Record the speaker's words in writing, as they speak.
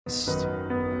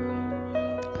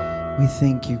We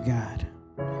thank you, God.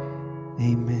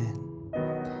 Amen.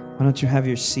 Why don't you have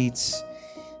your seats?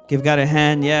 Give God a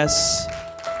hand, yes.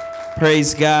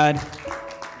 Praise God.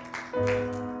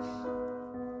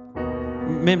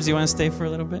 Mims, you want to stay for a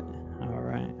little bit? All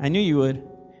right. I knew you would.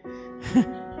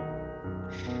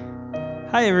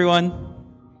 Hi, everyone.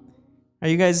 Are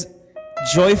you guys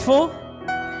joyful?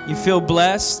 You feel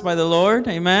blessed by the Lord?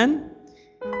 Amen?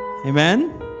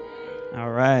 Amen? All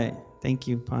right. Thank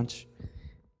you, Punch.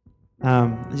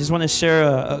 I just want to share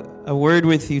a word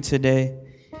with you today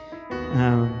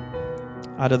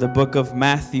out of the book of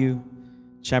Matthew,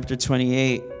 chapter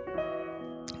 28.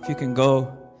 If you can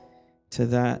go to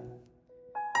that.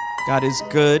 God is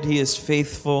good. He is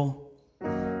faithful.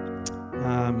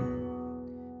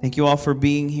 Thank you all for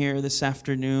being here this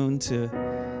afternoon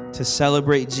to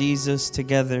celebrate Jesus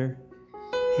together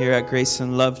here at Grace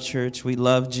and Love Church. We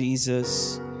love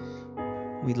Jesus.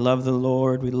 We love the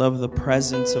Lord. We love the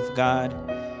presence of God.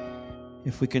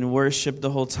 If we can worship the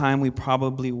whole time, we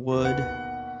probably would.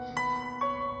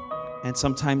 And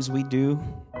sometimes we do.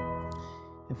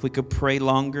 If we could pray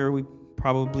longer, we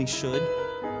probably should.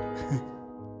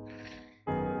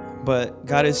 But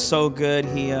God is so good.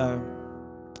 He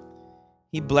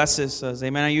blesses us.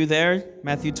 Amen. Are you there?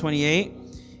 Matthew 28.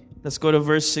 Let's go to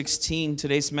verse 16.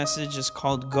 Today's message is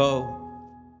called Go.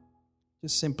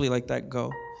 Just simply like that,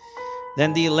 go.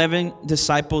 Then the 11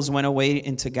 disciples went away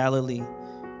into Galilee,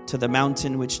 to the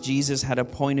mountain which Jesus had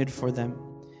appointed for them.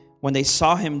 When they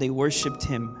saw him, they worshipped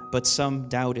him, but some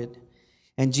doubted.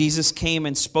 And Jesus came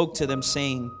and spoke to them,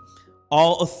 saying,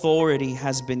 "All authority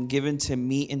has been given to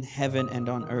me in heaven and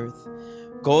on earth.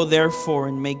 Go therefore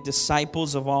and make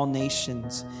disciples of all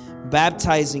nations,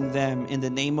 baptizing them in the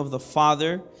name of the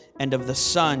Father and of the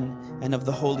Son and of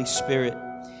the Holy Spirit,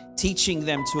 teaching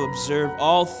them to observe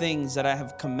all things that I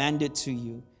have commanded to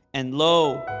you. And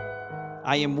lo,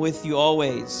 I am with you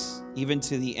always, even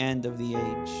to the end of the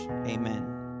age." Amen.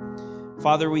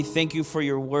 Father, we thank you for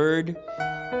your word.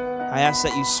 I ask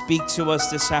that you speak to us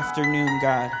this afternoon,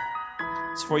 God.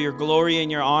 It's for your glory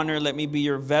and your honor. Let me be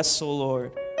your vessel,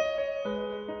 Lord.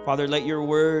 Father, let your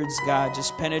words, God,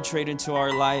 just penetrate into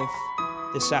our life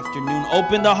this afternoon.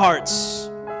 Open the hearts.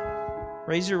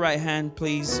 Raise your right hand,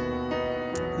 please.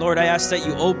 Lord, I ask that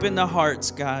you open the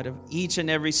hearts, God, of each and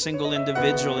every single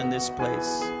individual in this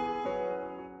place.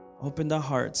 Open the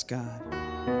hearts, God.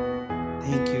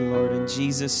 Thank you, Lord. In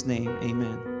Jesus' name,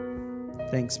 amen.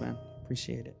 Thanks, man.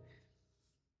 Appreciate it.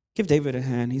 Give David a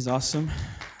hand. He's awesome.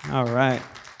 All right.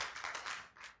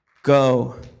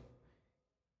 Go.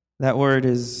 That word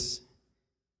is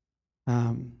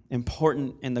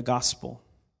important in the gospel.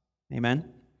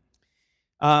 Amen.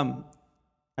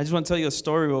 I just want to tell you a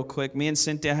story real quick. Me and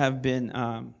Cynthia have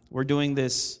been, we're doing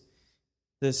this,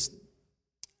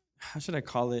 how should I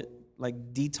call it?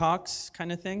 Like detox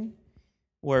kind of thing,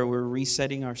 where we're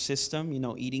resetting our system,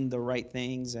 eating the right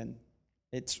things, and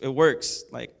it works.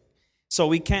 So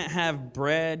we can't have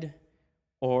bread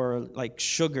or like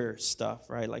sugar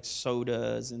stuff, right? Like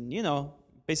sodas and,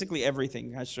 basically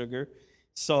everything has sugar.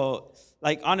 So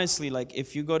honestly,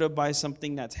 if you go to buy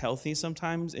something that's healthy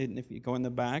sometimes, and if you go in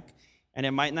the back, and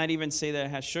it might not even say that it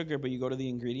has sugar, but you go to the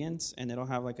ingredients and it'll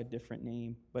have a different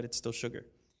name, but it's still sugar.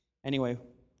 Anyway,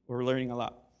 we're learning a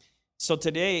lot. So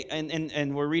today,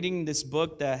 and we're reading this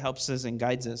book that helps us and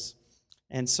guides us.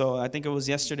 And so I think it was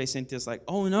yesterday, Cynthia's like,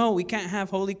 "Oh no, we can't have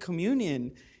Holy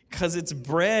Communion because it's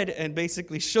bread and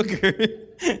basically sugar."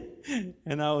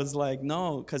 And I was like,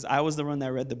 "No," because I was the one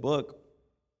that read the book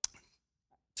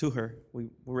to her. We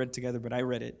read it together, but I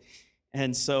read it.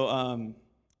 And so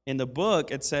in the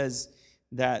book, it says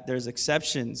that there's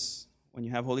exceptions. When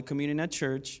you have Holy Communion at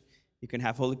church, you can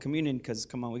have Holy Communion because,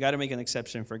 come on, we got to make an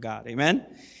exception for God. Amen?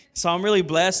 So I'm really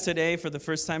blessed today. For the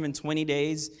first time in 20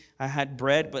 days, I had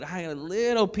bread, but I had a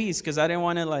little piece because I didn't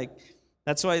want to,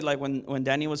 that's why, when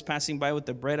Danny was passing by with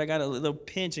the bread, I got a little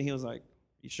pinch, and he was like,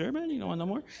 "You sure, man? You don't want no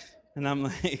more?" And I'm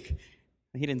like,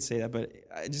 he didn't say that, but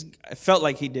I felt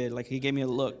like he did. He gave me a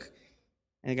look,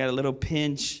 and I got a little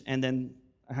pinch, and then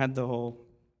I had the whole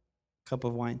cup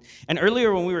of wine. And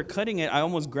earlier when we were cutting it, I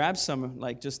almost grabbed some,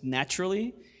 just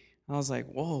naturally. I was like,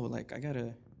 whoa, I got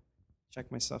to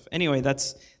check myself. Anyway,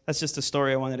 that's just a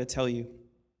story I wanted to tell you.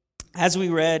 As we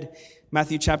read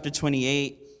Matthew chapter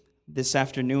 28 this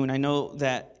afternoon, I know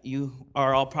that you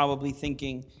are all probably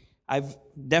thinking, I've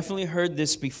definitely heard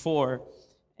this before.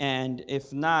 And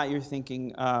if not, you're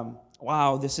thinking,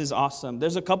 wow, this is awesome.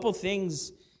 There's a couple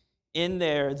things in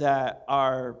there that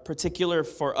are particular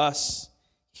for us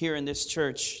here in this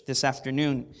church this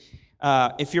afternoon.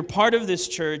 If you're part of this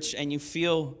church and you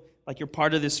feel like you're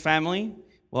part of this family,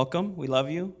 welcome. We love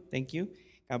you. Thank you.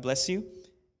 God bless you.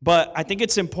 But I think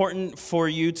it's important for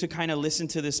you to kind of listen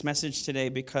to this message today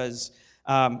because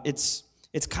it's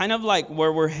kind of like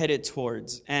where we're headed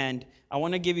towards. And I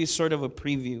want to give you sort of a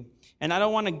preview. And I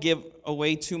don't want to give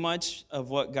away too much of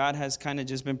what God has kind of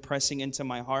just been pressing into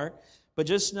my heart. But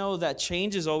just know that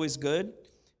change is always good.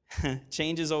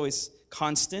 Change is always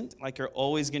constant. Like you're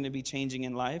always going to be changing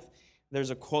in life. There's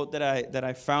a quote that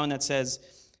I found that says,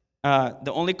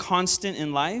 the only constant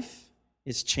in life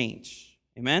is change.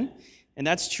 Amen? And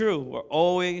that's true. We're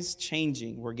always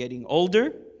changing. We're getting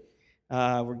older.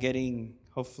 We're getting,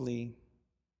 hopefully,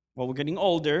 we're getting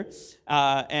older.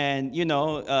 And,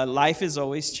 life is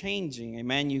always changing.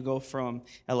 Amen? You go from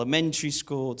elementary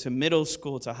school to middle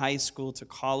school to high school to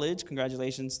college.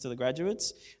 Congratulations to the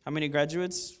graduates. How many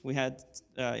graduates? We had,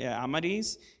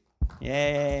 Amaris.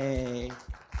 Yay.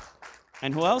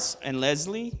 And who else? And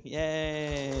Leslie.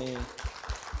 Yay.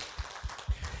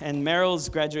 And Meryl's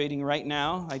graduating right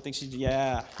now. I think she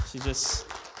just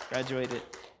graduated.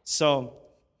 So,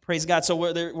 praise God. So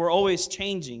we're always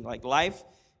changing. Like life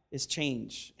is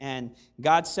change. And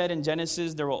God said in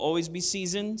Genesis, there will always be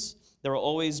seasons. There will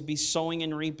always be sowing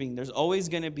and reaping. There's always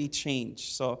going to be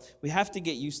change. So we have to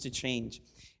get used to change.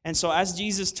 And so as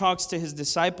Jesus talks to his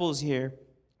disciples here,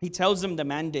 he tells them the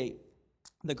mandate,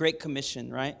 the Great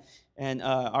Commission, right? And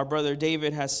our brother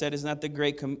David has said, it's not the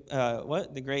great,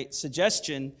 the great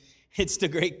suggestion, it's the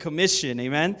Great Commission,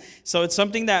 amen? So it's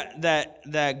something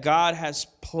that God has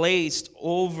placed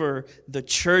over the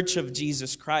church of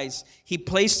Jesus Christ. He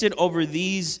placed it over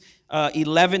these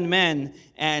 11 men,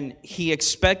 and he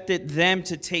expected them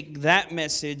to take that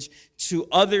message to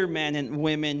other men and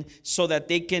women so that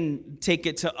they can take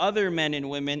it to other men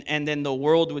and women, and then the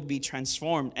world would be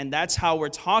transformed. And that's how we're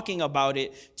talking about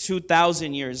it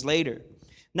 2,000 years later.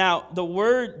 Now, the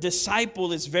word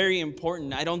disciple is very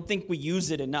important. I don't think we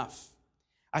use it enough.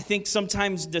 I think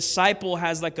sometimes disciple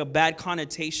has like a bad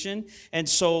connotation, and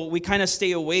so we kind of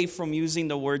stay away from using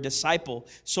the word disciple.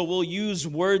 So we'll use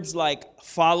words like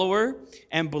follower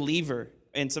and believer,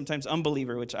 and sometimes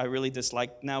unbeliever, which I really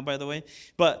dislike now, by the way.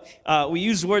 But we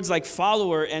use words like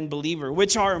follower and believer,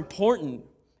 which are important.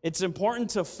 It's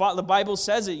important to follow. The Bible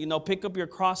says it, pick up your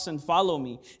cross and follow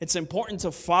me. It's important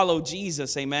to follow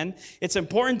Jesus, amen? It's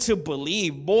important to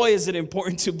believe. Boy, is it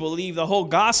important to believe. The whole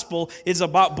gospel is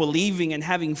about believing and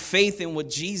having faith in what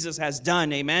Jesus has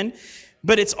done, amen?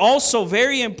 But it's also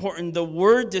very important. The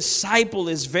word disciple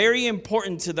is very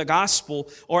important to the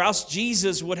gospel, or else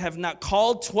Jesus would have not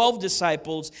called 12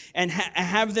 disciples and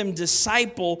have them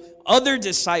disciple other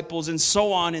disciples and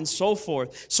so on and so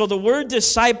forth. So the word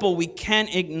disciple, we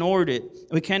can't ignore it.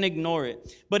 We can't ignore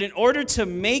it. But in order to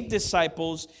make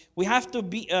disciples, we have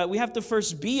to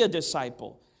first be a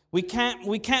disciple. We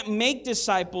can't make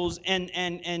disciples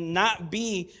and not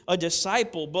be a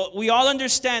disciple. But we all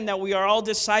understand that we are all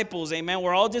disciples, amen?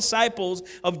 We're all disciples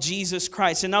of Jesus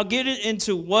Christ. And I'll get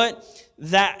into what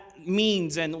that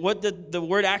means and what the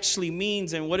word actually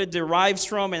means and what it derives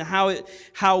from and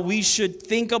how we should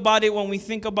think about it when we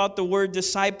think about the word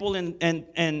disciple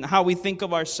and how we think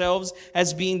of ourselves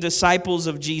as being disciples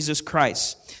of Jesus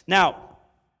Christ. Now,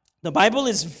 the Bible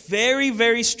is very,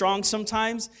 very strong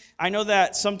sometimes. I know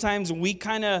that sometimes we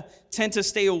kind of tend to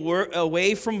stay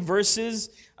away from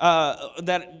verses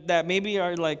that maybe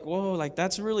are like, whoa, like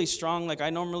that's really strong. Like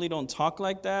I normally don't talk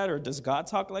like that, or does God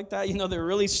talk like that? They're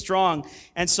really strong.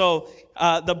 And so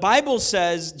the Bible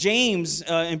says, James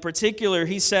in particular,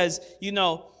 he says,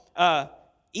 even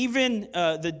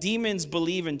the demons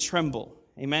believe and tremble.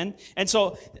 Amen. And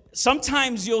so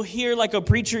sometimes you'll hear like a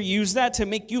preacher use that to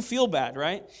make you feel bad,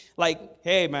 right? Like,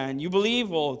 hey, man, you believe?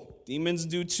 Well, demons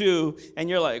do too. And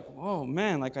you're like, whoa,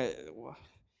 man, like I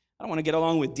don't want to get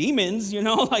along with demons,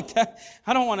 like that.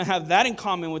 I don't want to have that in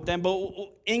common with them. But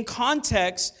in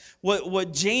context,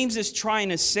 what James is trying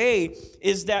to say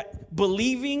is that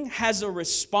believing has a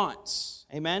response.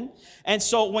 Amen. And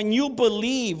so when you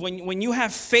believe, when you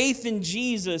have faith in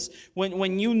Jesus,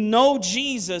 when you know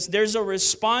Jesus, there's a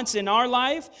response in our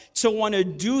life to want to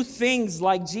do things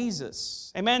like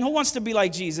Jesus. Amen. Who wants to be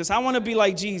like Jesus? I want to be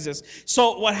like Jesus.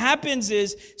 So what happens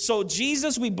is,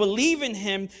 Jesus, we believe in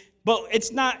him, but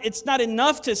it's not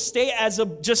enough to stay as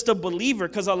just a believer,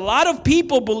 because a lot of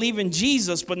people believe in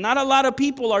Jesus, but not a lot of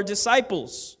people are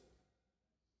disciples.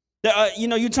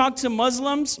 You talk to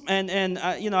Muslims, and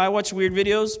I watch weird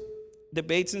videos,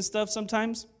 debates and stuff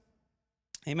sometimes.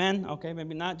 Amen? Okay,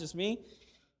 maybe not, just me.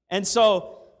 And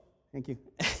so, thank you.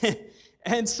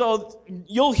 And so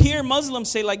you'll hear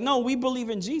Muslims say like, no, we believe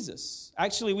in Jesus.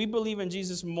 Actually, we believe in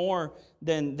Jesus more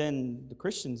than the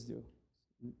Christians do.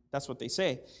 That's what they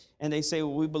say. And they say,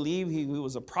 well, we believe he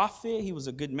was a prophet, he was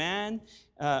a good man,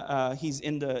 he's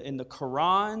in the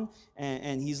Quran,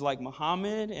 and he's like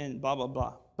Muhammad, and blah, blah,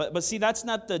 blah. But see, that's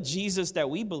not the Jesus that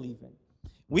we believe in.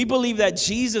 We believe that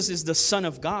Jesus is the Son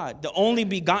of God, the only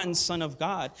begotten Son of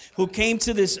God, who came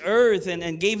to this earth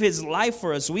and gave his life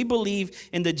for us. We believe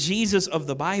in the Jesus of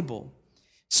the Bible.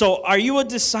 So are you a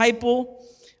disciple?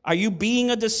 Are you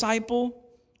being a disciple?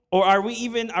 Or are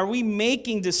we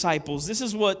making disciples? This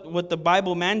is what the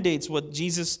Bible mandates, what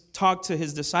Jesus talked to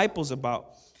his disciples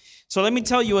about. So let me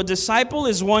tell you, a disciple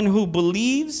is one who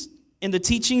believes in the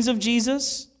teachings of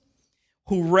Jesus,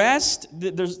 who rests,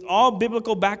 there's all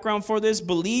biblical background for this,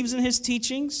 believes in his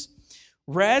teachings,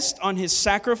 rest on his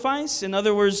sacrifice. In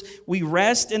other words, we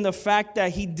rest in the fact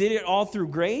that he did it all through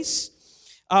grace.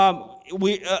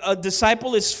 A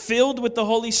disciple is filled with the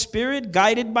Holy Spirit,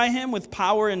 guided by him with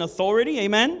power and authority.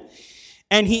 Amen.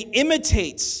 And he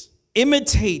imitates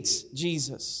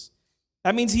Jesus.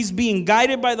 That means he's being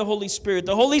guided by the Holy Spirit.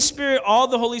 The Holy Spirit, all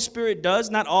the Holy Spirit does,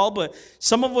 not all, but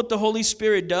some of what the Holy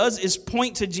Spirit does is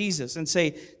point to Jesus and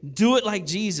say, do it like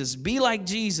Jesus, be like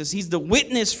Jesus. He's the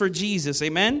witness for Jesus.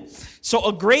 Amen. So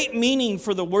a great meaning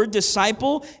for the word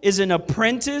disciple is an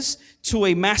apprentice to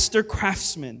a master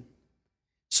craftsman.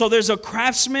 So there's a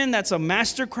craftsman that's a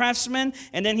master craftsman,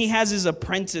 and then he has his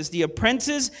apprentice. The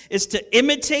apprentice is to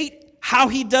imitate how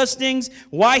he does things,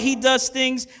 why he does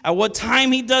things, at what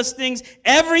time he does things,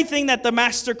 everything that the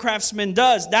master craftsman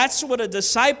does. That's what a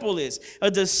disciple is.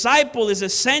 A disciple is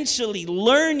essentially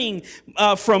learning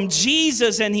from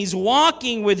Jesus, and he's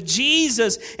walking with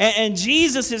Jesus, and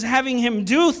Jesus is having him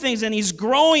do things, and he's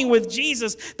growing with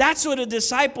Jesus. That's what a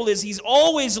disciple is. He's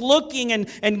always looking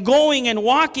and going and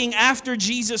walking after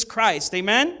Jesus Christ.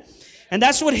 Amen? And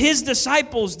that's what his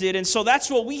disciples did, and so that's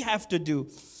what we have to do.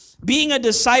 Being a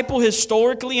disciple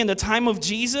historically in the time of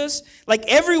Jesus, like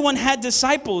everyone had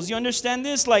disciples. You understand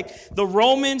this? Like the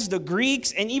Romans, the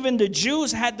Greeks, and even the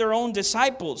Jews had their own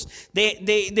disciples.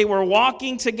 They were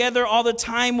walking together all the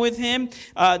time with him.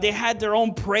 They had their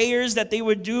own prayers that they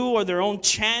would do, or their own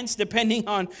chants, depending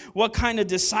on what kind of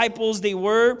disciples they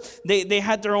were. They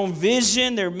had their own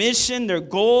vision, their mission, their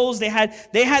goals. They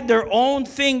had their own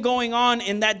thing going on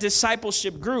in that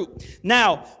discipleship group.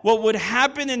 Now, what would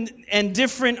happen in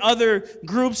different other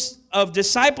groups of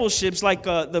discipleships, like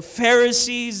the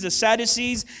Pharisees, the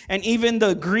Sadducees, and even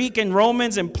the Greek and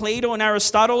Romans and Plato and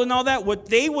Aristotle and all that, what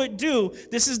they would do,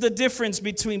 this is the difference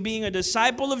between being a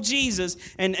disciple of Jesus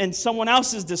and someone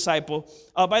else's disciple.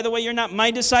 By the way, you're not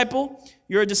my disciple.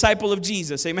 You're a disciple of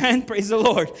Jesus. Amen? Praise the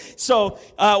Lord. So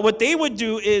what they would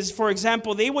do is, for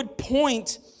example, they would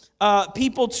point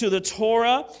people to the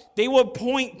Torah. They would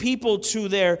point people to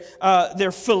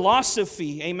their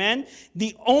philosophy. Amen.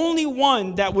 The only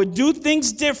one that would do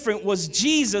things different was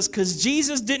Jesus, because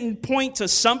Jesus didn't point to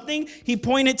something. He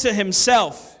pointed to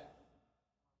himself.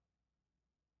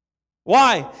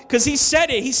 Why? Because he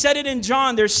said it. He said it in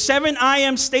John. There's 7 I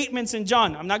am statements in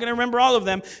John. I'm not going to remember all of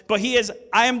them, but he is,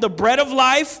 I am the bread of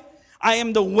life. I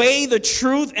am the way, the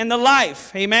truth, and the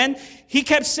life. Amen. He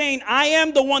kept saying, I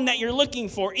am the one that you're looking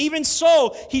for. Even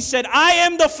so, he said, I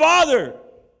am the Father.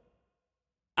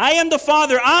 I am the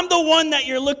Father. I'm the one that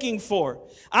you're looking for.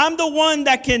 I'm the one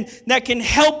that can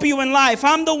help you in life.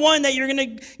 I'm the one that you're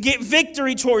going to get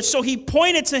victory towards. So he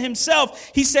pointed to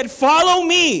himself. He said, follow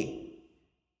me.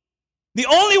 The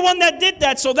only one that did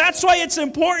that. So that's why it's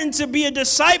important to be a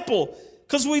disciple,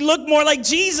 because we look more like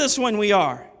Jesus when we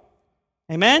are.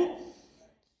 Amen?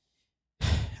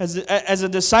 As a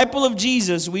disciple of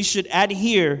Jesus, we should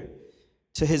adhere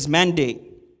to his mandate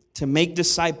to make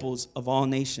disciples of all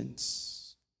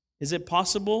nations. Is it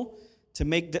possible to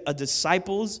make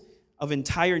disciples of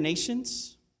entire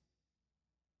nations?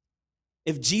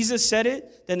 If Jesus said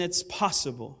it, then it's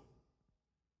possible.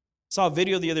 I saw a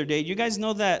video the other day. You guys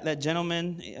know that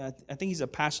gentleman? I think he's a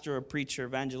pastor, a preacher,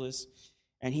 evangelist,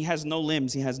 and he has no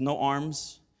limbs. He has no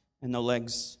arms and no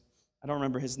legs. I don't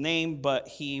remember his name, but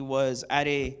he was at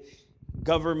a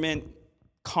government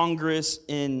congress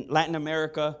in Latin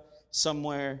America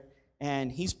somewhere,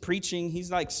 and he's preaching.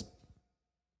 He's like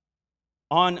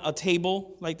on a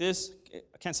table like this.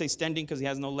 I can't say standing because he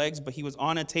has no legs, but he was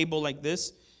on a table like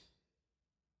this,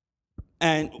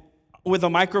 and with a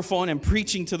microphone and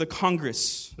preaching to the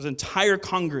Congress, his entire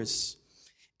Congress.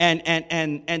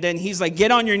 And then he's like, get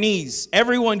on your knees.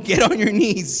 Everyone get on your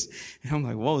knees. And I'm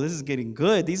like, whoa, this is getting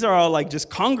good. These are all like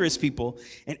just Congress people.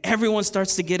 And everyone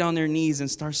starts to get on their knees and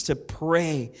starts to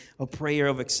pray a prayer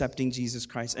of accepting Jesus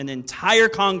Christ. An entire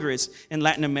Congress in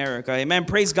Latin America. Amen.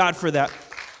 Praise God for that.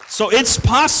 So it's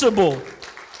possible.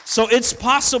 So it's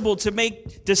possible to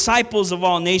make disciples of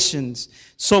all nations.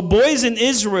 So boys in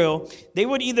Israel, they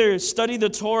would either study the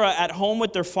Torah at home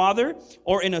with their father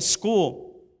or in a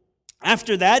school.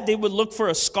 After that, they would look for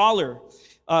a scholar.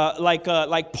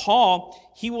 Like Paul,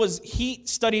 he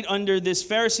studied under this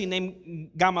Pharisee named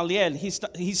Gamaliel.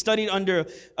 He studied under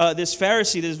this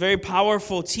Pharisee, this very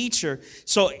powerful teacher.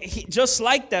 So just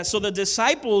like that. So the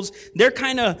disciples, they're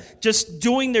kind of just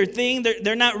doing their thing.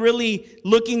 They're not really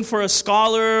looking for a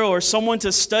scholar or someone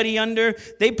to study under.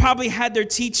 They probably had their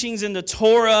teachings in the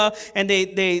Torah, and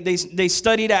they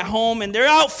studied at home, and they're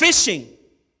out fishing.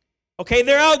 Okay,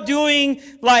 they're out doing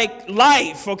like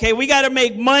life. Okay, we got to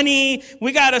make money.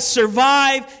 We got to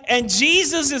survive. And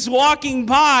Jesus is walking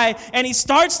by, and he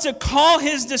starts to call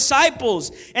his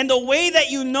disciples. And the way that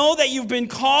you know that you've been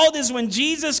called is when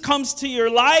Jesus comes to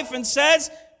your life and says,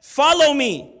 "Follow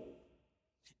me."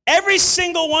 Every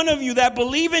single one of you that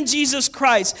believe in Jesus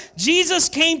Christ, Jesus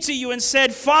came to you and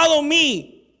said, "Follow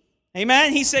me."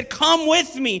 Amen. He said, "Come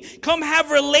with me. Come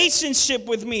have relationship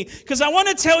with me." Because I want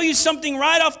to tell you something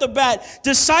right off the bat.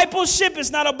 Discipleship is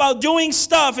not about doing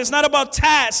stuff. It's not about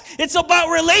tasks. It's about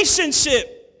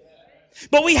relationship.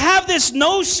 But we have this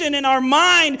notion in our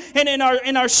mind and in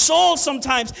our soul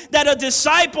sometimes that a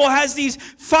disciple has these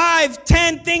 5,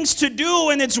 10 things to do,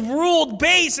 and it's ruled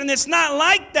based, and it's not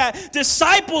like that.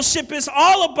 Discipleship is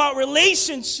all about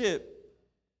relationship.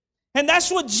 And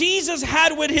that's what Jesus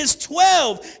had with his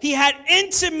 12. He had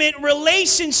intimate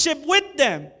relationship with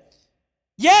them.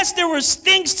 Yes, there was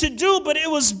things to do, but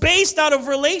it was based out of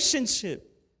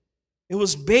relationship. It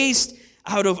was based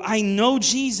out of, I know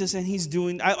Jesus and he's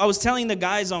doing. I was telling the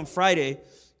guys on Friday,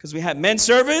 because we had men's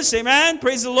service, amen,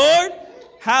 praise the Lord,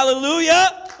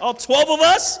 hallelujah, all 12 of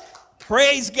us,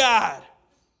 praise God.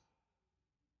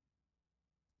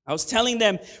 I was telling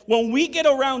them, when we get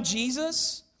around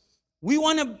Jesus, we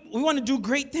want to do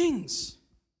great things.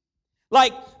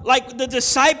 Like the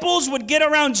disciples would get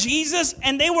around Jesus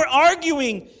and they were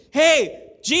arguing,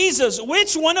 "Hey, Jesus,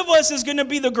 which one of us is going to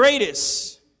be the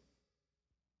greatest?"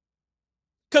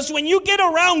 Because when you get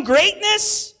around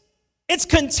greatness, it's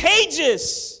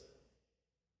contagious.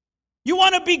 You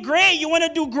want to be great. You want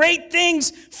to do great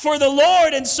things for the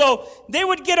Lord. And so they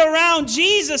would get around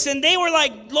Jesus and they were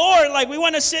like, "Lord, like we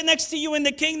want to sit next to you in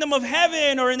the kingdom of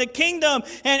heaven or in the kingdom.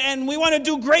 And we want to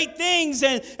do great things.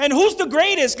 And who's the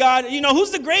greatest, God? You know,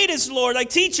 who's the greatest, Lord? Like,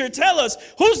 teacher, tell us,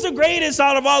 who's the greatest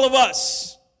out of all of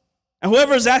us?" And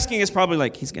whoever's asking is probably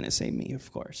like, he's going to say me,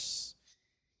 of course.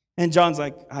 And John's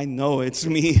like, "I know it's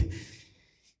me."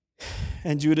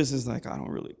 And Judas is like, "I don't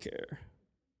really care."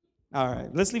 All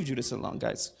right, let's leave Judas alone,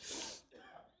 guys.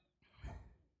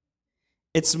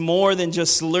 It's more than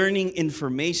just learning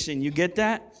information. You get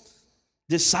that?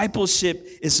 Discipleship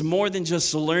is more than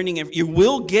just learning. You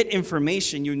will get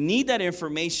information. You need that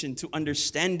information to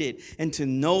understand it and to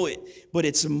know it. But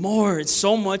it's more. It's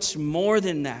so much more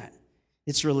than that.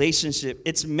 It's relationship.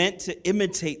 It's meant to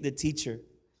imitate the teacher.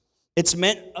 It's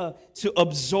meant to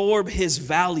absorb his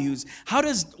values. What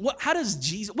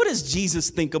does Jesus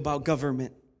think about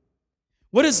government?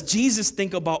 What does Jesus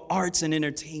think about arts and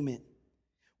entertainment?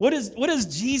 What does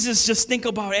Jesus just think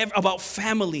about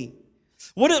family?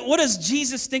 What does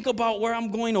Jesus think about where I'm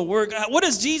going to work? What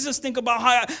does Jesus think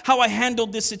about how I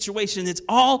handled this situation? It's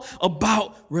all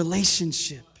about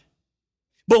relationship.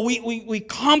 But we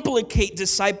complicate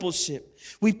discipleship.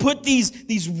 We put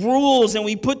these rules and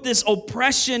we put this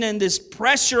oppression and this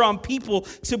pressure on people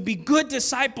to be good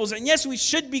disciples. And yes, we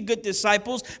should be good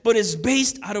disciples, but it's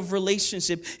based out of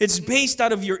relationship. It's based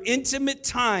out of your intimate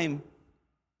time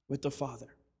with the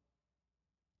Father.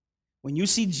 When you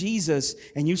see Jesus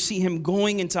and you see him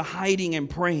going into hiding and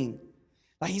praying,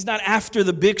 like he's not after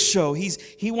the big show.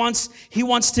 He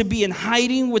wants to be in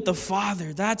hiding with the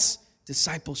Father. That's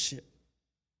discipleship.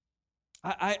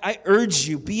 I urge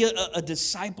you, be a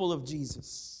disciple of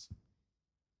Jesus.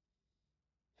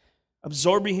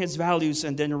 Absorbing his values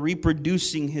and then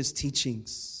reproducing his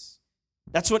teachings.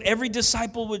 That's what every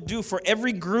disciple would do. For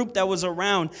every group that was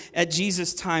around at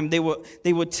Jesus' time, they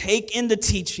would take in the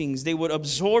teachings, they would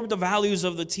absorb the values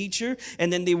of the teacher,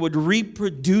 and then they would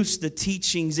reproduce the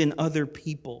teachings in other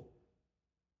people.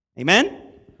 Amen?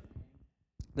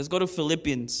 Let's go to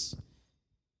Philippians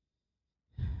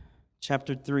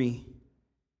chapter 3.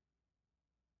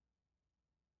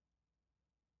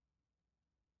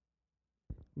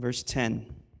 Verse 10.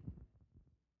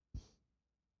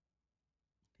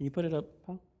 Can you put it up,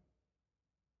 Paul?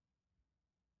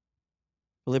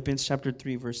 Philippians chapter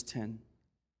 3, verse 10.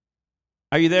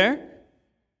 Are you there?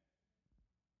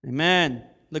 Amen.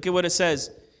 Look at what it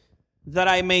says. That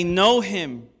I may know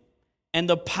him and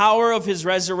the power of his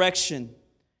resurrection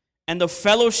and the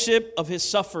fellowship of his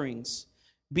sufferings,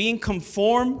 being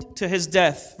conformed to his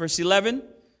death. Verse 11,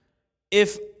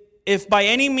 if by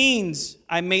any means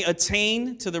I may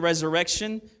attain to the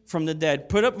resurrection from the dead.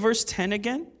 Put up verse 10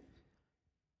 again.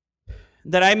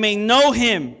 That I may know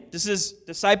him, this is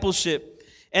discipleship,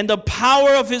 and the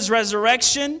power of his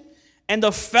resurrection, and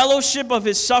the fellowship of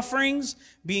his sufferings,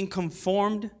 being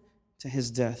conformed to his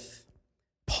death.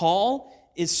 Paul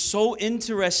is so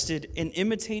interested in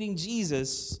imitating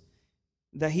Jesus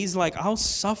that he's like, I'll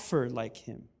suffer like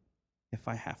him if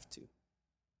I have to.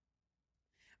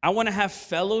 I want to have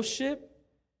fellowship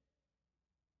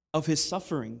of his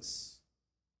sufferings.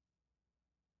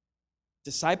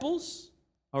 Disciples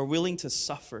are willing to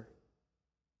suffer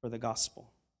for the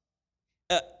gospel.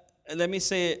 Let me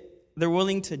say it, they're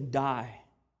willing to die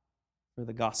for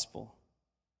the gospel.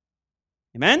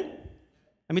 Amen?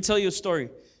 Let me tell you a story.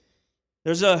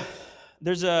 There's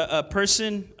a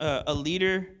person, a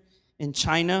leader in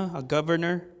China, a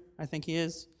governor, I think he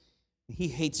is. He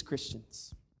hates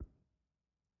Christians.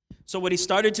 So what he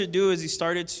started to do is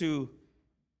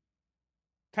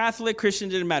Catholic, Christian,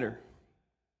 didn't matter.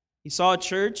 He saw a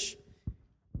church.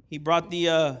 He brought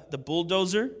the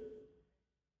bulldozer,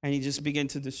 and he just began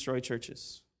to destroy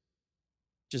churches.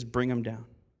 Just bring them down,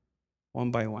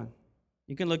 one by one.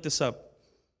 You can look this up.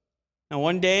 Now,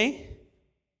 one day,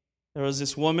 there was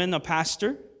this woman, a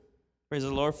pastor. Praise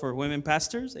the Lord for women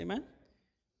pastors, amen?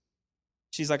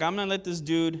 She's like, I'm going to let this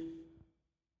dude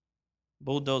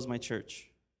bulldoze my church.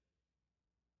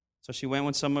 So she went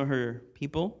with some of her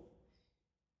people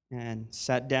and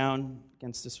sat down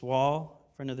against this wall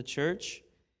in front of the church.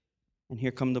 And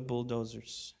here come the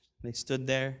bulldozers. They stood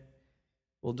there.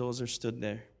 Bulldozers stood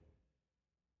there.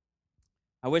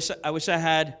 I wish I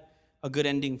had a good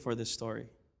ending for this story,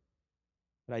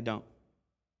 but I don't.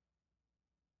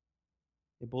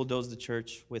 They bulldozed the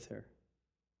church with her.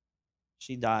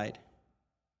 She died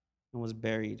and was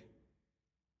buried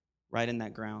right in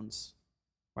that grounds,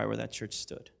 right where that church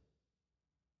stood.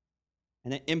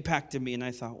 And it impacted me, and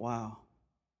I thought, wow,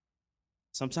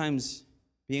 sometimes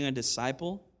being a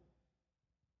disciple,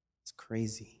 it's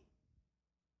crazy.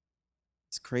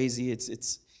 It's crazy.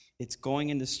 It's going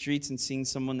in the streets and seeing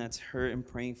someone that's hurt and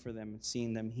praying for them and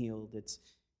seeing them healed. It's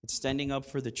standing up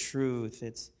for the truth.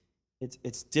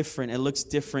 It's different. It looks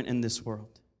different in this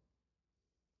world.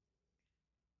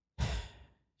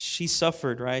 She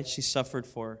suffered, right? She suffered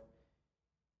for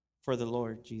the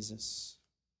Lord Jesus.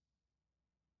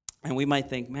 And we might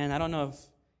think, man, I don't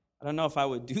know if I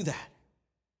would do that.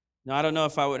 No, I don't know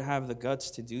if I would have the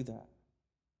guts to do that.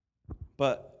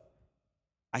 But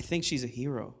I think she's a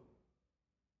hero.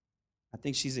 I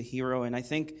think she's a hero, and I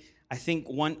think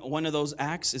one of those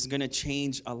acts is going to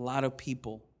change a lot of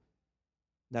people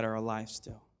that are alive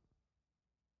still.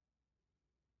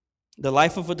 The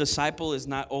life of a disciple is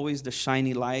not always the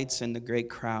shiny lights and the great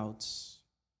crowds.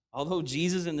 Although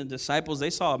Jesus and the disciples, they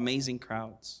saw amazing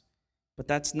crowds. But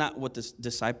that's not what this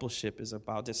discipleship is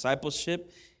about.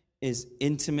 Discipleship is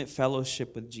intimate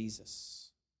fellowship with Jesus.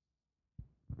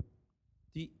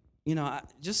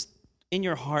 Just in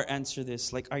your heart, answer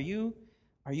this. Like, are you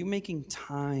making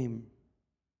time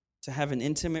to have an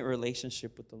intimate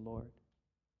relationship with the Lord?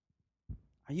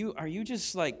 Are you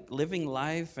just like living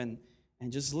life and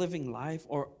just living life,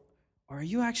 or are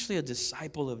you actually a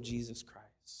disciple of Jesus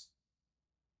Christ?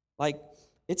 Like,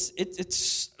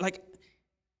 it's like,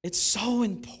 it's so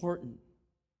important.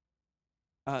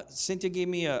 Cynthia gave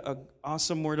me a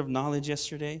awesome word of knowledge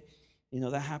yesterday.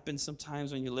 That happens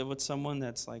sometimes when you live with someone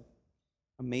that's like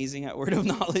amazing at word of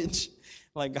knowledge.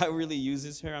 Like, God really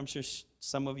uses her. I'm sure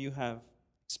some of you have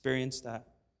experienced that.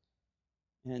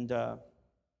 And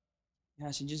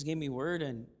she just gave me word,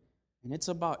 and it's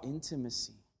about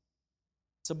intimacy.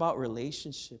 It's about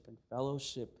relationship and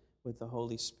fellowship with the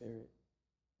Holy Spirit.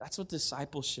 That's what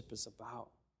discipleship is about.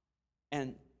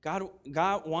 And God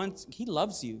wants, He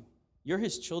loves you. You're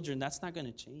His children. That's not going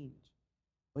to change.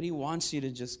 But He wants you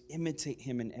to just imitate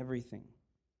Him in everything.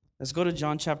 Let's go to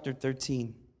John chapter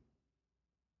 13.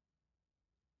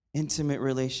 Intimate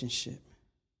relationship.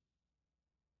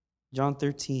 John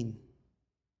 13.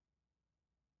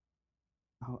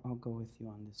 I'll go with you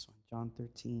on this one. John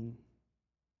 13.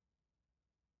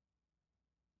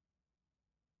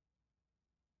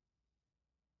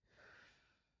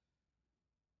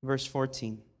 Verse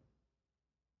 14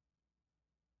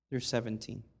 through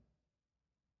 17.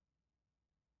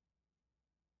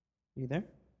 You there?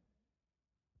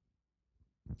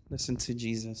 Listen to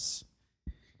Jesus,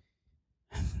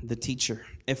 the teacher.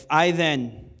 If I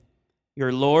then,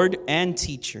 your Lord and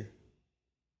teacher,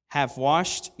 have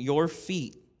washed your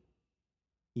feet,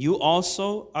 you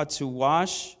also are to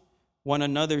wash one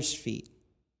another's feet.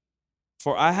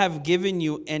 For I have given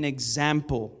you an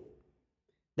example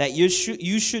that you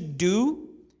should do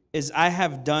as I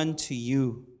have done to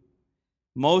you.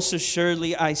 Most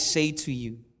assuredly I say to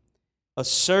you, a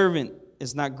servant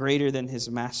is not greater than his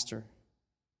master,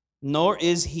 nor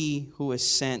is he who is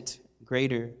sent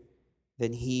greater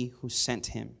than he who sent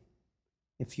him.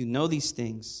 If you know these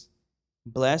things,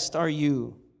 blessed are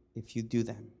you if you do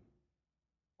them.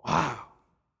 Wow,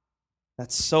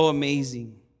 that's so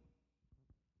amazing.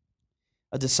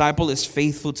 A disciple is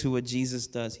faithful to what Jesus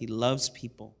does. He loves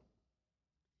people.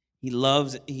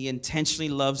 He intentionally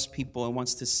loves people and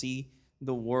wants to see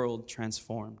the world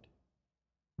transformed.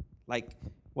 Like,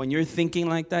 when you're thinking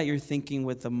like that, you're thinking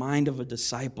with the mind of a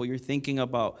disciple. You're thinking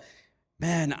about,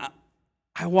 man,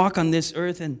 I walk on this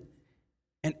earth and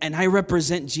I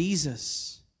represent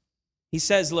Jesus. He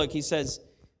says,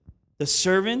 the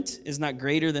servant is not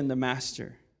greater than the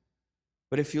master.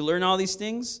 But if you learn all these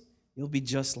things, you'll be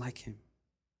just like him.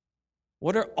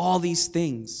 What are all these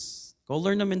things? Go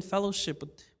learn them in fellowship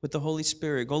with the Holy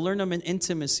Spirit. Go learn them in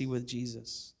intimacy with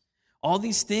Jesus. All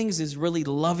these things is really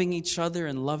loving each other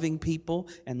and loving people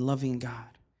and loving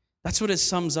God. That's what it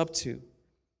sums up to.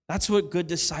 That's what good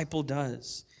disciple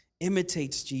does.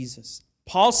 Imitates Jesus.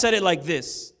 Paul said it like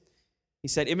this. He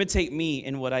said, imitate me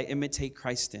in what I imitate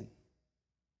Christ in.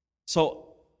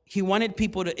 So he wanted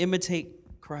people to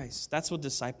imitate Christ. That's what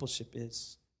discipleship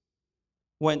is.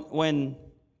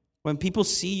 When people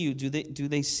see you, do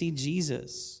they see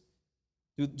Jesus?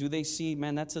 Do they see,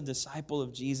 man, that's a disciple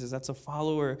of Jesus. That's a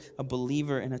follower, a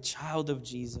believer, and a child of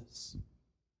Jesus.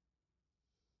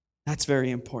 That's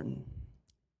very important.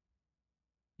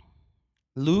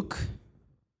 Luke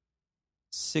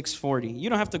 6:40. You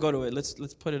don't have to go to it. Let's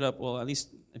put it up. Well, at least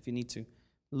if you need to.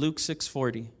 Luke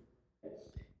 6:40.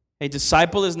 A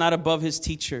disciple is not above his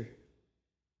teacher,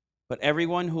 but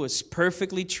everyone who is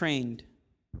perfectly trained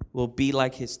will be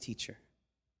like his teacher.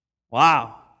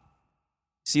 Wow.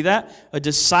 See that? A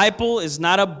disciple is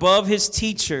not above his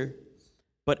teacher,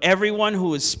 but everyone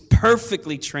who is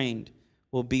perfectly trained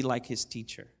will be like his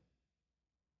teacher.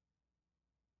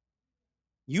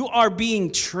 You are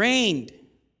being trained.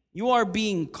 You are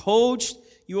being coached.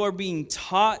 You are being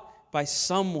taught by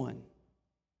someone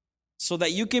so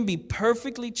that you can be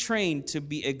perfectly trained to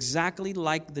be exactly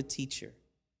like the teacher.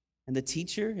 And the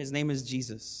teacher, his name is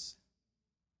Jesus.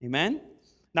 Amen?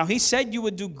 Now, he said you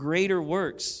would do greater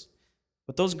works.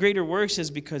 But those greater works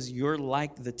is because you're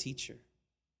like the teacher.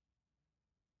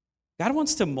 God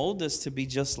wants to mold us to be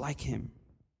just like him.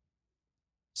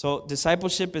 So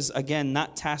discipleship is, again,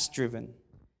 not task-driven.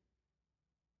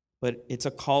 But it's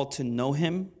a call to know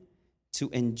him, to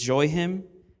enjoy him,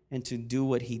 and to do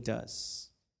what he does.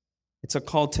 It's a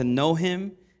call to know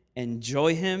him,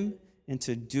 enjoy him, and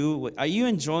to do what... Are you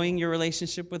enjoying your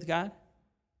relationship with God?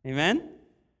 Amen?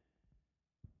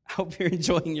 I hope you're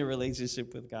enjoying your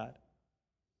relationship with God.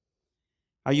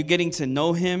 Are you getting to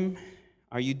know him?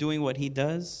 Are you doing what he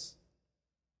does?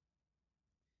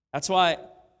 That's why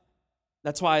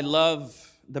I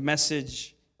love the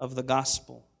message of the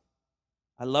gospel.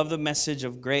 I love the message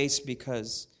of grace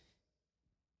because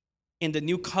in the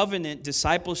new covenant,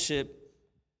 discipleship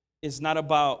is not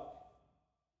about,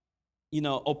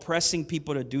 oppressing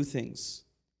people to do things.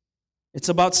 It's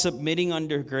about submitting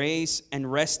under grace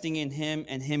and resting in him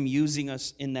and him using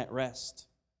us in that rest.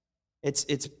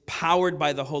 It's powered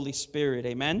by the Holy Spirit,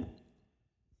 amen?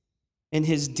 In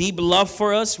his deep love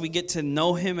for us, we get to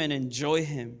know him and enjoy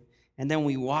him, and then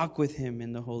we walk with him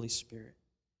in the Holy Spirit.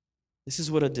 This is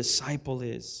what a disciple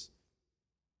is.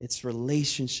 It's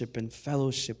relationship and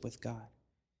fellowship with God.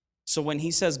 So when he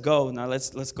says go, now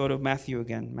let's go to Matthew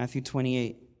again, Matthew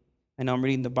 28. I know I'm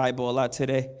reading the Bible a lot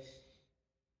today,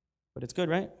 but it's good,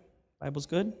 right? Bible's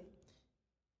good.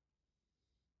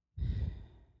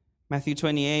 Matthew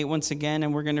 28, once again,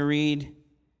 and we're going to read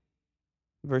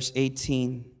verse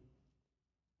 18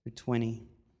 through 20.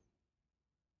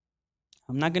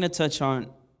 I'm not going to touch on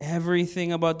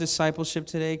everything about discipleship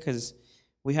today because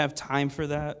we have time for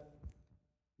that,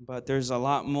 but there's a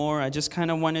lot more. I just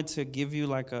kind of wanted to give you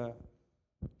like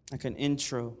an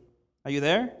intro. Are you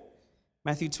there?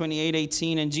 Matthew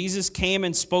 28:18, and Jesus came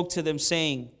and spoke to them,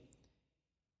 saying,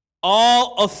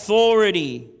 all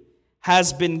authority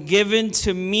has been given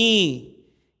to me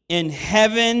in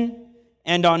heaven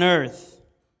and on earth.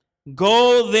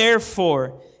 Go,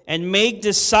 therefore, and make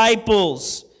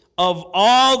disciples of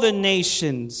all the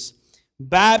nations,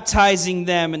 baptizing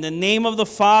them in the name of the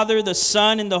Father, the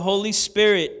Son, and the Holy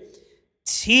Spirit,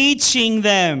 teaching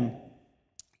them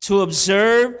to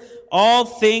observe all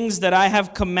things that I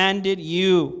have commanded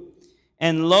you.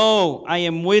 And lo, I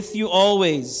am with you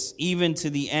always, even to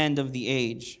the end of the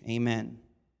age. Amen.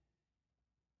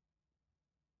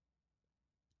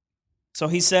 So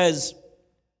he says,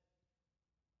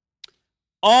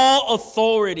 all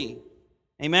authority,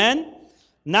 amen?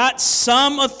 Not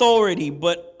some authority,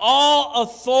 but all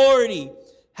authority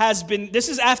has been, this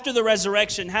is after the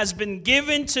resurrection, has been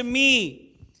given to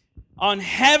me on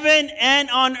heaven and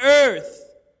on earth.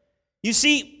 You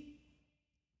see,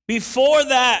 before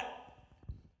that,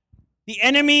 the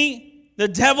enemy, the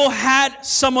devil had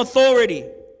some authority,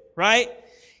 right?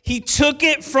 He took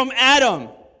it from Adam.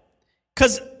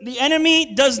 Because the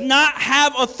enemy does not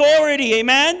have authority,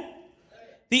 amen?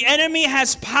 The enemy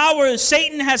has power.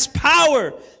 Satan has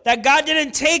power that God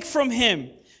didn't take from him.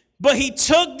 But he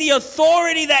took the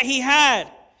authority that he had.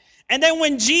 And then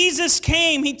when Jesus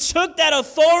came, he took that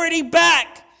authority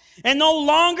back. And no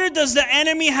longer does the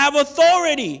enemy have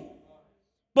authority.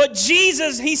 But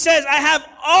Jesus, he says, I have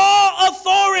all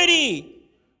authority.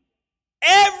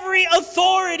 Every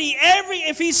authority,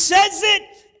 if he says it,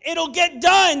 it'll get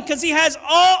done because he has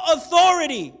all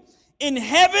authority in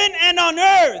heaven and on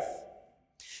earth.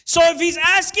 So if he's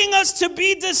asking us to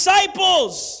be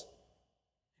disciples,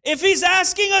 if he's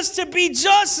asking us to be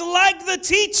just like the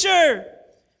teacher,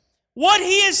 what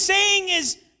he is saying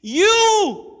is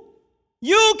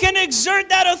you can exert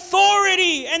that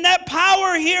authority and that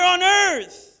power here on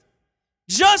earth,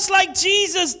 just like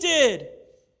Jesus did,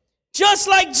 just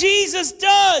like Jesus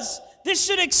does. This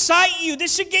should excite you.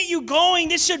 This should get you going.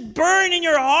 This should burn in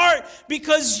your heart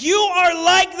because you are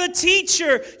like the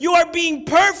teacher. You are being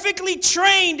perfectly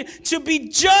trained to be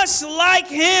just like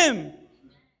him.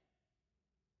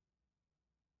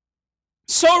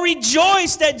 So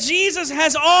rejoice that Jesus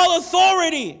has all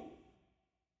authority.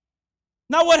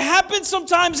 Now what happens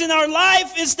sometimes in our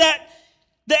life is that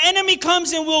the enemy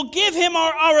comes and we'll give him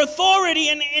our authority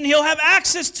and he'll have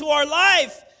access to our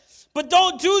life. But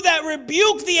don't do that.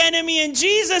 Rebuke the enemy in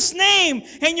Jesus' name.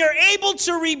 And you're able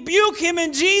to rebuke him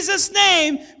in Jesus'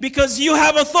 name because you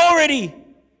have authority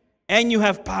and you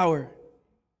have power.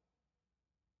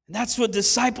 And that's what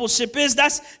discipleship is.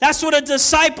 That's what a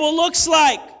disciple looks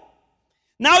like.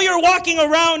 Now you're walking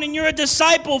around and you're a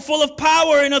disciple full of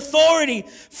power and authority,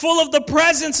 full of the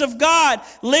presence of God,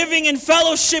 living in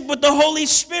fellowship with the Holy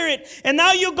Spirit. And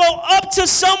now you go up to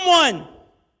someone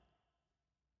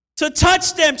to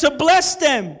touch them, to bless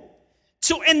them,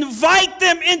 to invite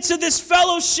them into this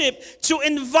fellowship, to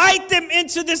invite them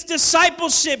into this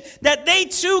discipleship, that they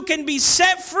too can be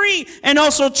set free and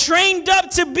also trained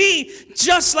up to be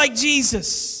just like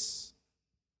Jesus.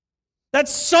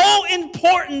 That's so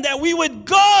important that we would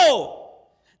go.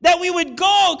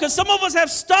 Because some of us have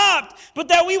stopped, but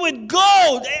that we would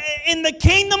go. In the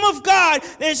kingdom of God,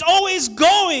 there's always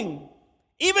going.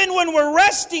 Even when we're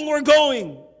resting, we're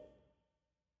going.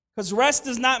 Because rest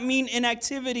does not mean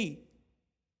inactivity.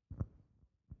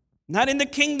 Not in the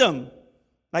kingdom.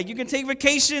 Like you can take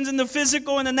vacations in the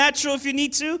physical and the natural if you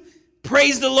need to.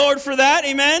 Praise the Lord for that.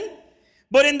 Amen.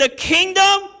 But in the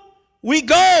kingdom, we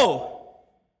go.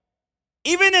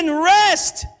 Even in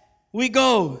rest, we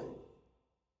go.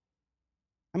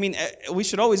 I mean, we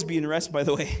should always be in rest, by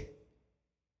the way.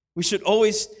 We should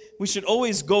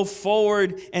always go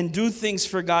forward and do things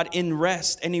for God in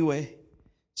rest anyway.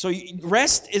 So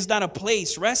rest is not a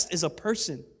place. Rest is a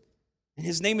person. And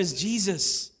his name is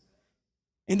Jesus.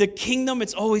 In the kingdom,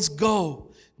 it's always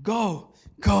go, go,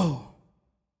 go.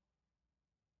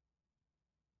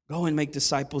 Go and make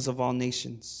disciples of all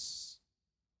nations.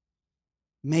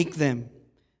 Make them,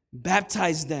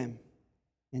 baptize them,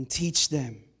 and teach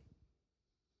them.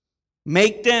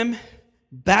 Make them,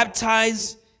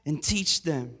 baptize, and teach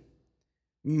them.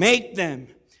 Make them,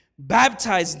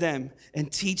 baptize them,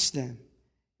 and teach them.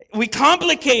 We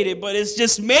complicate it, but it's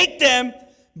just make them,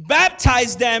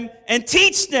 baptize them, and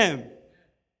teach them.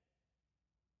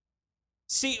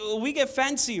 See, we get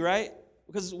fancy, right?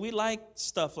 Because we like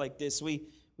stuff like this. We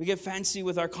get fancy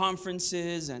with our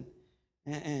conferences and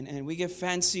we get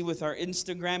fancy with our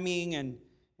Instagramming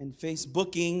and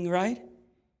Facebooking, right?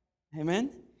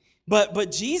 Amen?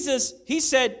 But Jesus, he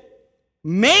said,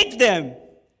 make them,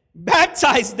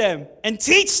 baptize them, and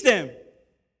teach them.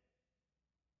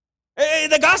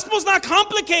 The gospel's not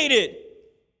complicated.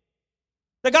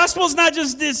 The gospel's not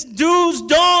just this do's,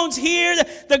 don'ts here.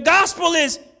 The gospel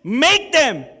is make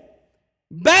them,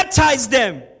 baptize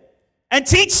them, and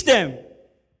teach them.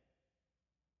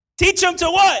 Teach them to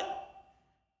what?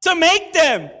 To make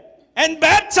them, and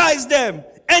baptize them,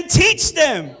 and teach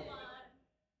them.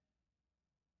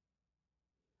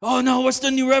 Oh no, what's the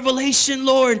new revelation,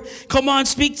 Lord? Come on,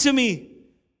 speak to me.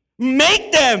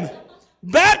 Make them,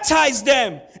 baptize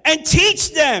them, and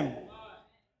teach them.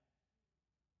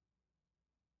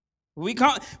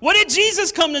 What did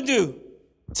Jesus come to do?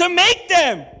 To make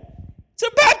them,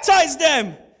 to baptize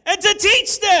them, and to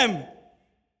teach them.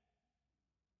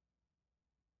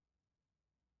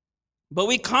 But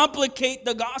we complicate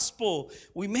the gospel.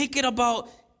 We make it about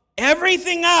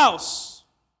everything else.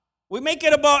 We make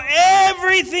it about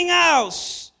everything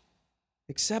else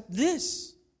except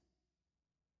this.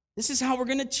 This is how we're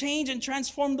going to change and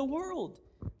transform the world.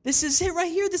 This is it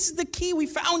right here. This is the key. We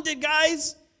found it,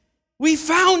 guys. We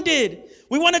found it.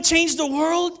 We want to change the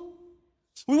world.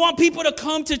 We want people to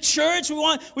come to church. We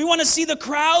want to see the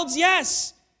crowds.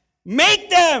 Yes. Make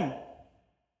them.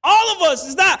 All of us.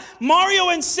 It's not Mario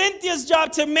and Cynthia's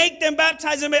job to make them,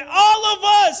 baptize them. All of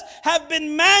us have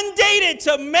been mandated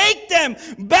to make them,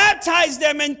 baptize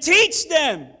them, and teach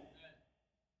them.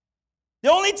 The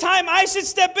only time I should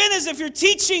step in is if you're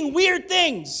teaching weird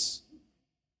things.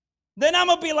 Then I'm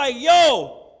going to be like,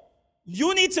 yo,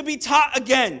 you need to be taught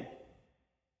again.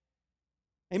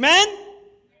 Amen?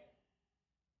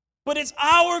 But it's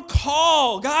our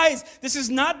call. Guys, this is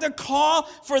not the call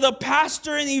for the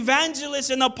pastor and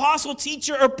evangelist and apostle,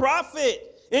 teacher, or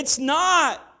prophet. It's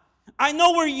not. I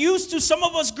know we're used to, some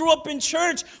of us grew up in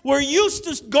church. We're used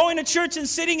to going to church and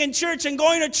sitting in church and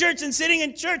going to church and sitting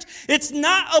in church. It's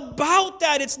not about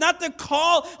that. It's not the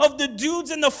call of the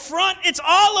dudes in the front. It's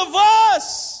all of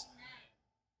us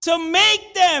to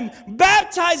make them,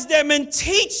 baptize them, and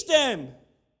teach them.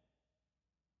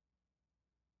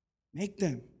 Make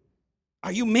them.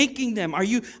 Are you making them? Are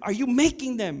you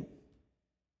making them?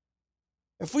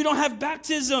 If we don't have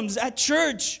baptisms at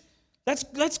church,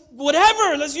 let's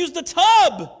whatever. Let's use the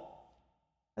tub.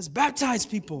 Let's baptize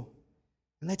people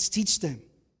and let's teach them.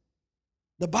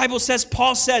 The Bible says,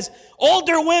 Paul says,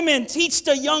 older women teach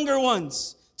the younger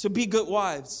ones to be good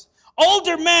wives.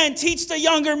 Older men teach the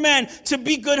younger men to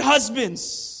be good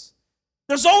husbands.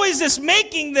 There's always this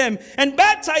making them and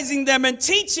baptizing them and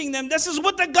teaching them. This is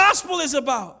what the gospel is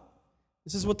about.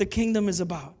 This is what the kingdom is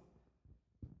about.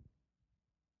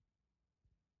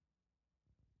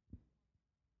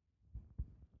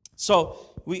 So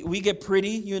we get pretty,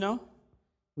 you know.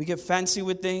 We get fancy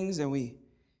with things and we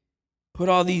put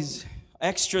all these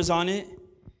extras on it.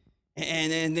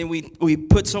 And then we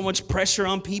put so much pressure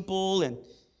on people.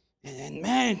 And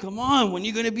man, come on, when are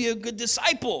you going to be a good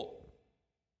disciple?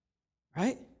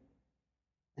 Right?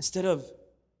 Instead of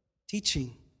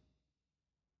teaching.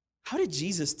 How did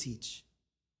Jesus teach?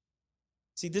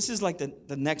 See, this is like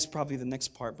the next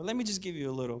part. But let me just give you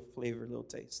a little flavor, a little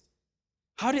taste.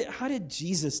 How did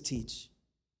Jesus teach?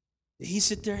 Did he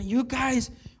sit there and you guys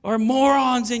are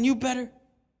morons and you better?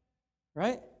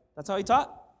 Right? That's how he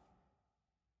taught.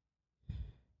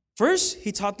 First,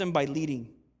 he taught them by leading,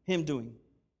 him doing.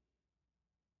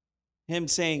 Him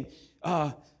saying,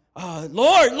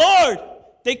 Lord.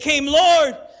 They came,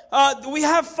 Lord, we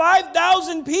have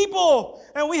 5,000 people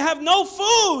and we have no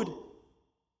food.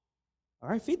 All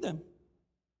right, feed them.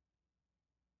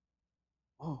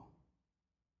 Oh.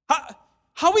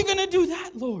 How are we going to do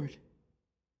that, Lord?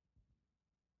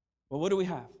 Well, what do we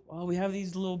have? Well, we have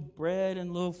these little bread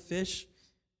and little fish.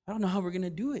 I don't know how we're going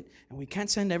to do it. And we can't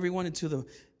send everyone into the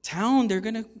town. They're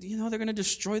going to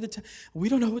destroy the town. We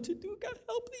don't know what to do. God,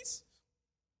 help, please.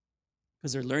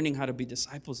 Because they're learning how to be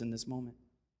disciples in this moment.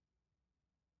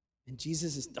 And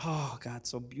Jesus is, oh, God,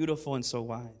 so beautiful and so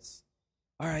wise.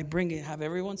 All right, bring it. Have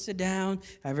everyone sit down.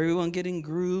 Have everyone get in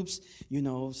groups.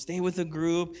 Stay with a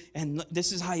group. And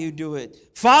this is how you do it.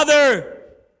 Father,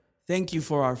 thank you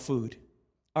for our food.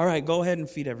 All right, go ahead and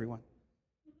feed everyone.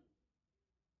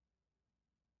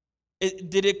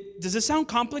 Does it sound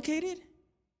complicated?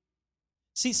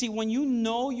 See, when you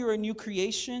know you're a new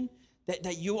creation,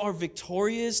 that you are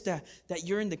victorious, that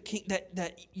you're in the king,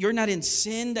 that you're not in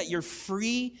sin, that you're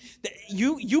free, that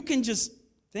you can just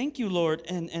thank you, Lord,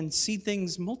 and see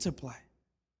things multiply.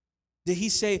 Did he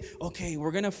say, okay,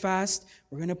 we're going to fast,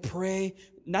 we're going to pray?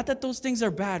 Not that those things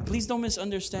are bad. Please don't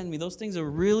misunderstand me. Those things are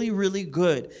really, really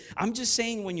good. I'm just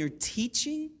saying when you're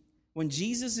teaching, when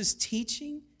Jesus is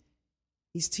teaching,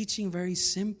 he's teaching very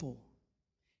simple.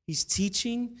 He's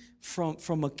teaching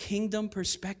from a kingdom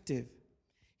perspective.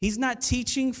 He's not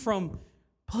teaching from,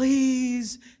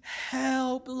 please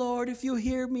help, Lord, if you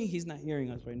hear me. He's not hearing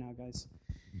us right now, guys.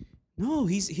 No,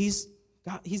 he's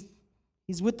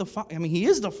with the Father. I mean, he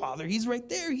is the Father. He's right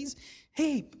there.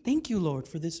 Hey, thank you, Lord,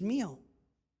 for this meal.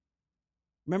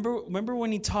 Remember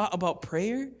when he taught about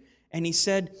prayer? And he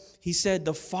said,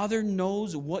 the Father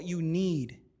knows what you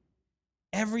need.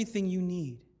 Everything you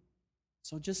need.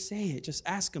 So just say it. Just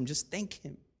ask him. Just thank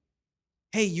him.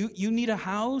 Hey, you need a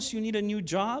house? You need a new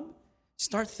job?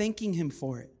 Start thanking him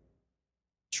for it.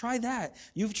 Try that.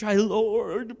 You've tried,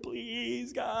 Lord,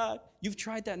 please, God. You've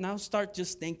tried that. Now start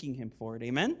just thanking him for it.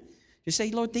 Amen? Just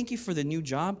say, Lord, thank you for the new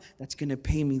job that's going to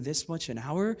pay me this much an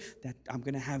hour, that I'm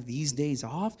going to have these days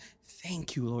off.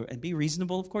 Thank you, Lord. And be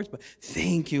reasonable, of course, but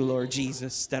thank you, Lord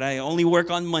Jesus, that I only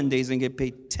work on Mondays and get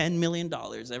paid $10 million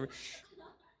every.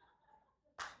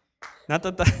 Not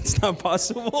that that's not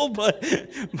possible, but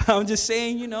I'm just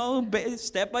saying,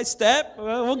 step by step.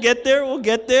 We'll get there. We'll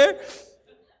get there.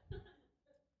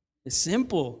 It's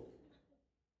simple.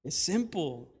 It's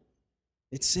simple.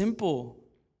 It's simple.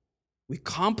 We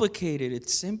complicate it.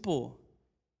 It's simple.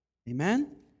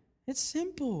 Amen? It's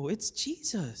simple. It's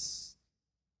Jesus.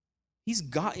 He's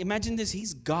God. Imagine this.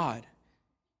 He's God.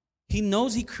 He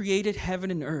knows he created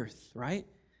heaven and earth, right?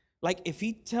 Like if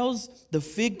he tells the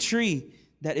fig tree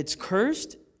that it's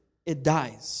cursed, it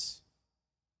dies.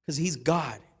 Because he's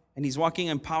God. And he's walking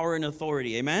in power and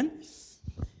authority. Amen?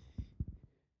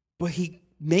 But he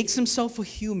makes himself a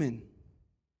human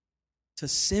to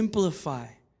simplify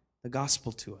the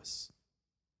gospel to us,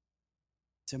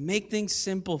 to make things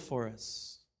simple for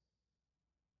us.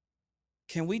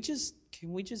 Can we just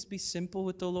be simple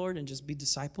with the Lord and just be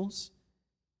disciples?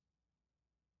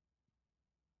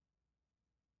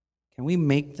 Can we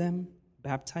make them,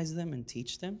 baptize them, and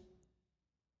teach them?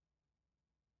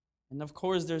 And of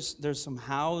course, there's some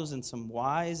hows and some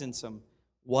whys and some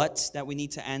what's that we need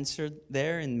to answer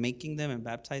there in making them and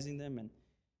baptizing them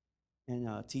and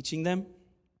teaching them.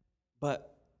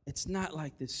 But it's not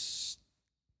like this.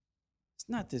 It's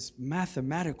not this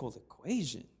mathematical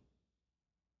equation.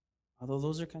 Although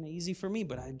those are kind of easy for me,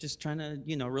 but I'm just trying to,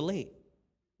 relate.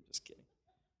 I'm just kidding.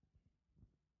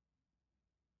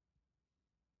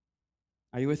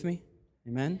 Are you with me?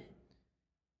 Amen?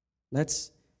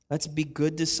 Let's be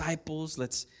good disciples.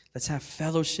 Let's have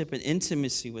fellowship and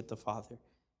intimacy with the Father.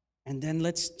 And then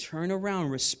let's turn around,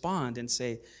 respond, and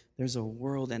say, there's a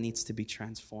world that needs to be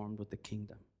transformed with the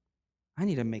kingdom. I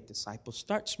need to make disciples.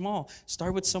 Start small.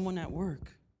 Start with someone at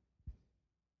work.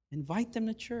 Invite them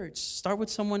to church. Start with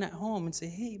someone at home and say,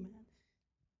 hey, man,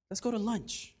 let's go to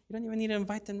lunch. You don't even need to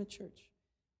invite them to church.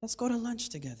 Let's go to lunch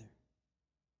together.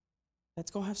 Let's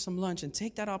go have some lunch and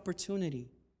take that opportunity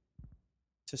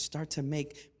to start to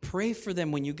pray for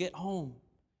them when you get home.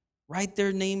 Write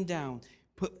their name down.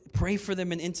 Pray for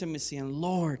them in intimacy. And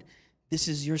Lord, this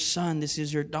is your son. This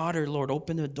is your daughter. Lord,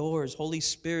 open the doors. Holy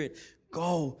Spirit,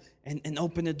 go and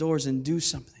open the doors and do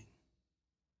something.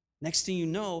 Next thing you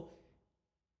know,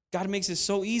 God makes it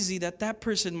so easy that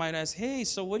person might ask, hey,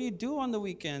 so what do you do on the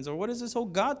weekends? Or what is this whole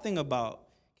God thing about?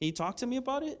 Can you talk to me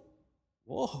about it?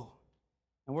 Whoa.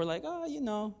 And we're like,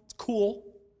 it's cool.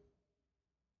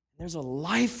 There's a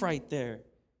life right there.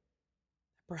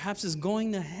 Perhaps is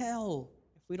going to hell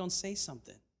if we don't say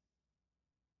something.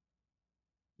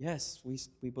 Yes,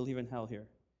 we believe in hell here.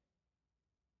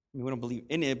 I mean, we don't believe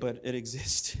in it, but it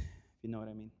exists, if you know what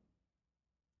I mean.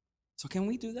 So can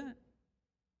we do that?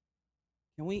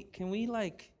 Can we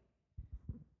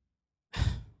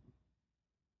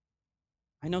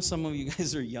I know some of you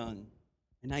guys are young,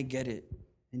 and I get it.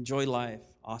 Enjoy life.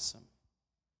 Awesome.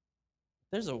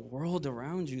 There's a world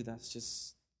around you that's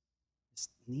just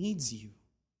needs you.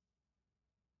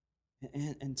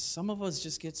 And some of us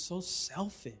just get so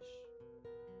selfish.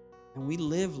 And we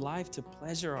live life to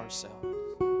pleasure ourselves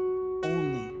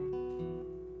only.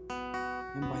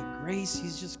 And by grace,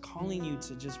 he's just calling you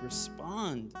to just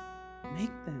respond.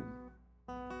 Make them.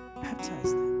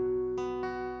 Baptize them.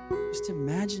 Just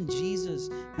imagine Jesus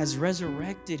has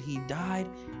resurrected. He died.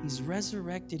 He's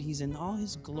resurrected. He's in all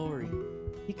his glory.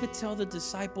 He could tell the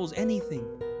disciples anything.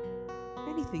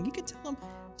 Anything. He could tell them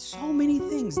so many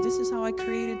things. This is how I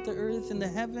created the earth and the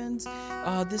heavens.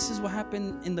 This is what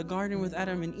happened in the garden with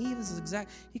Adam and Eve. This is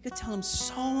exact. He could tell them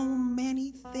so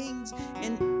many things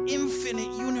in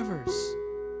infinite universe.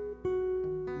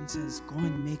 And he says, go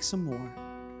and make some more.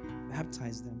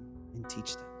 Baptize them and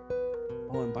teach them.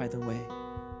 Oh, and by the way,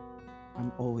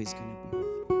 I'm always going to be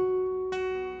with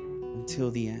you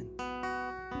until the end.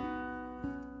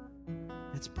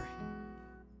 Let's pray.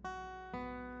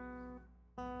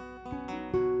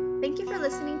 Thank you for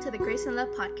listening to the Grace and Love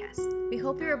podcast. We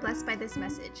hope you were blessed by this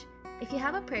message. If you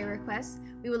have a prayer request,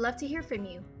 we would love to hear from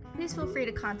you. Please feel free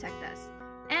to contact us.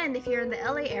 And if you're in the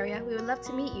LA area, we would love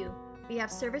to meet you. We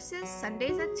have services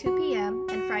Sundays at 2 p.m.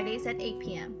 and Fridays at 8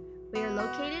 p.m. We are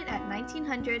located at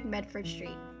 1900 Medford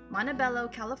Street, Montebello,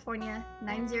 California,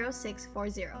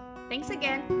 90640. Thanks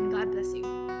again, and God bless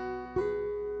you.